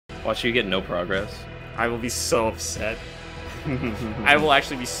Watch you get no progress. I will be so upset. I will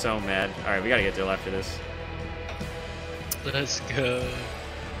actually be so mad. Alright, we gotta get Dill after this. Let's go.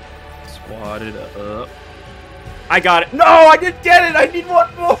 Squatted up. I got it. No, I didn't get it. I need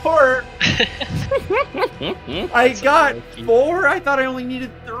one more. I got 4. I thought I only needed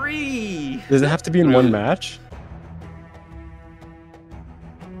 3. Does it have to be in one match?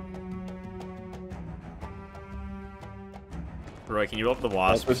 Roy, can you open the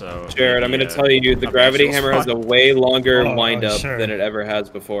wasp? So Jared, I'm maybe, gonna tell you, the gravity hammer has a way longer Oh, wind up sure. than it ever has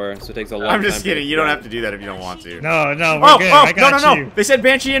before, so it takes a long time. I'm just kidding. You don't have to do that if you don't want to. No, no, we're good. I got no. you. They said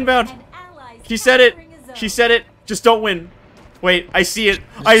Banshee inbound. She said it. She said it. Just don't win. Wait, I see it.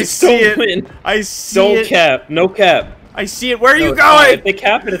 I see it. Win. I see Don't it. cap. No cap. I see it. Where are No, you it's fine. going? If they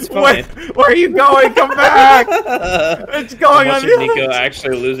cap it, it's Where, fine. where are you going? Come back. It's going on Watch the Nico other.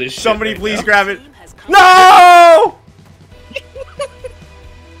 actually loses shit Somebody right please now. grab it. No!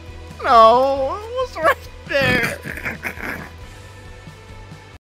 No!